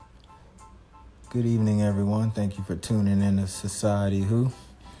Good evening, everyone. Thank you for tuning in to Society Who.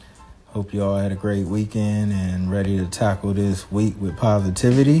 Hope you all had a great weekend and ready to tackle this week with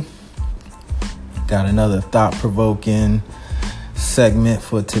positivity. Got another thought-provoking segment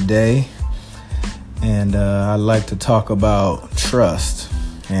for today. And I'd like to talk about trust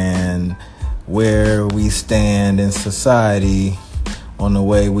and where we stand in society on the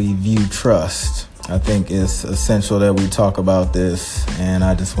way we view trust. I think it's essential that we talk about this, and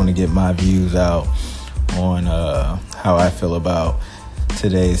I just want to get my views out on how I feel about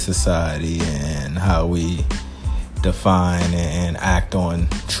today's society and how we define and act on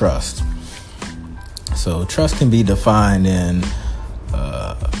trust. So trust can be defined in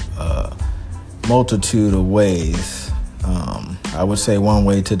a multitude of ways. I would say one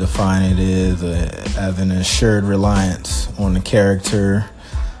way to define it is as an assured reliance on the character,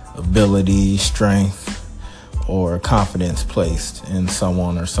 ability, strength, or confidence placed in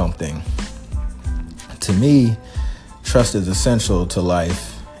someone or something. To me, trust is essential to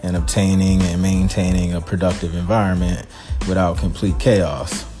life and obtaining and maintaining a productive environment without complete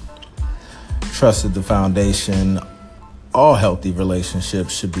chaos. Trust is the foundation all healthy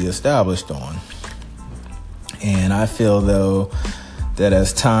relationships should be established on. And I feel, though, that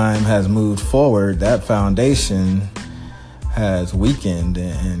as time has moved forward, that foundation has weakened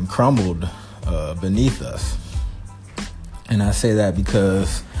and crumbled beneath us. And I say that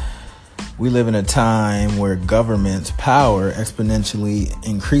because we live in a time where government's power exponentially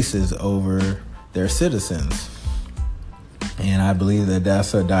increases over their citizens. And I believe that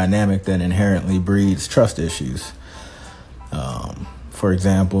that's a dynamic that inherently breeds trust issues. For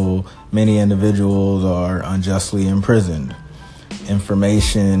example, many individuals are unjustly imprisoned.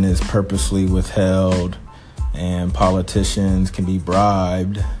 Information is purposely withheld, and politicians can be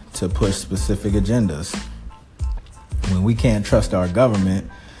bribed to push specific agendas. When we can't trust our government,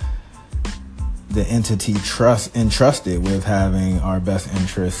 the entity entrusted with having our best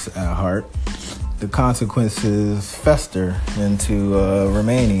interests at heart, the consequences fester into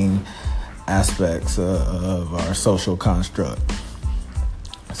remaining aspects of our social construct.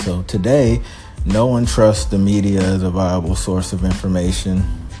 So today, no one trusts the media as a viable source of information.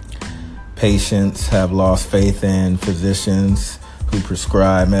 Patients have lost faith in physicians who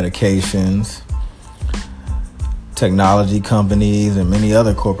prescribe medications. Technology companies and many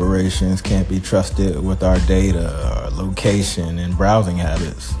other corporations can't be trusted with our data, our location, and browsing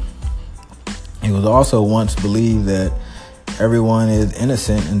habits. It was also once believed that everyone is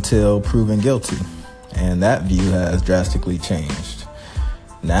innocent until proven guilty, and that view has drastically changed.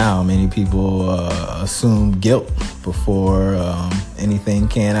 Now, many people assume guilt before anything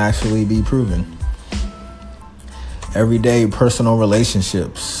can actually be proven. Everyday personal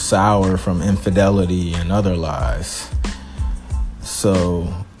relationships sour from infidelity and other lies.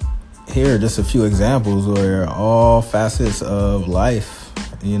 So here are just a few examples where all facets of life,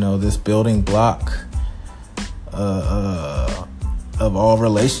 this building block of all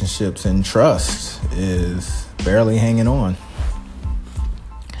relationships and trust is barely hanging on.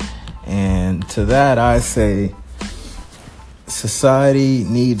 And to that, I say society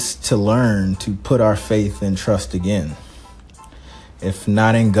needs to learn to put our faith and trust again. If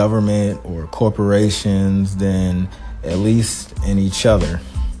not in government or corporations, then at least in each other.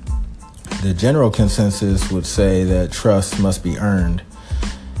 The general consensus would say that trust must be earned.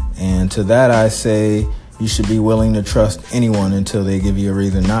 And to that, I say you should be willing to trust anyone until they give you a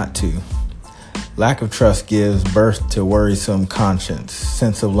reason not to. Lack of trust gives birth to worrisome conscience,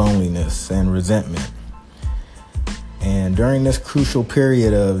 sense of loneliness, and resentment. And during this crucial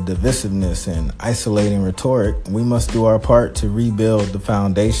period of divisiveness and isolating rhetoric, we must do our part to rebuild the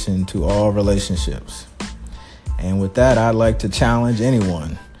foundation to all relationships. And with that, I'd like to challenge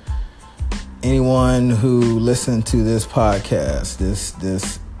anyone who listened to this podcast,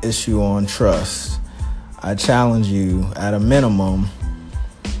 this issue on trust. I challenge you, at a minimum,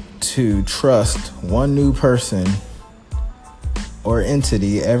 to trust one new person or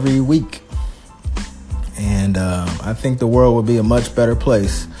entity every week. And I think the world would be a much better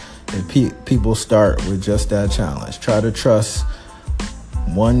place if people start with just that challenge. Try to trust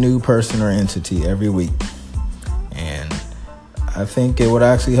one new person or entity every week. And I think it would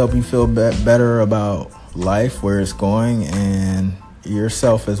actually help you feel better about life, where it's going, and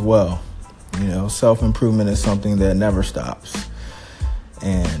yourself as well. Self-improvement is something that never stops.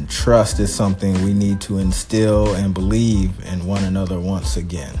 And trust is something we need to instill and believe in one another once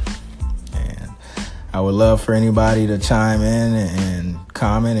again. And I would love for anybody to chime in and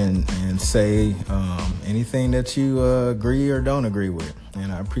comment and say anything that you agree or don't agree with.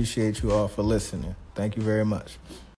 And I appreciate you all for listening. Thank you very much.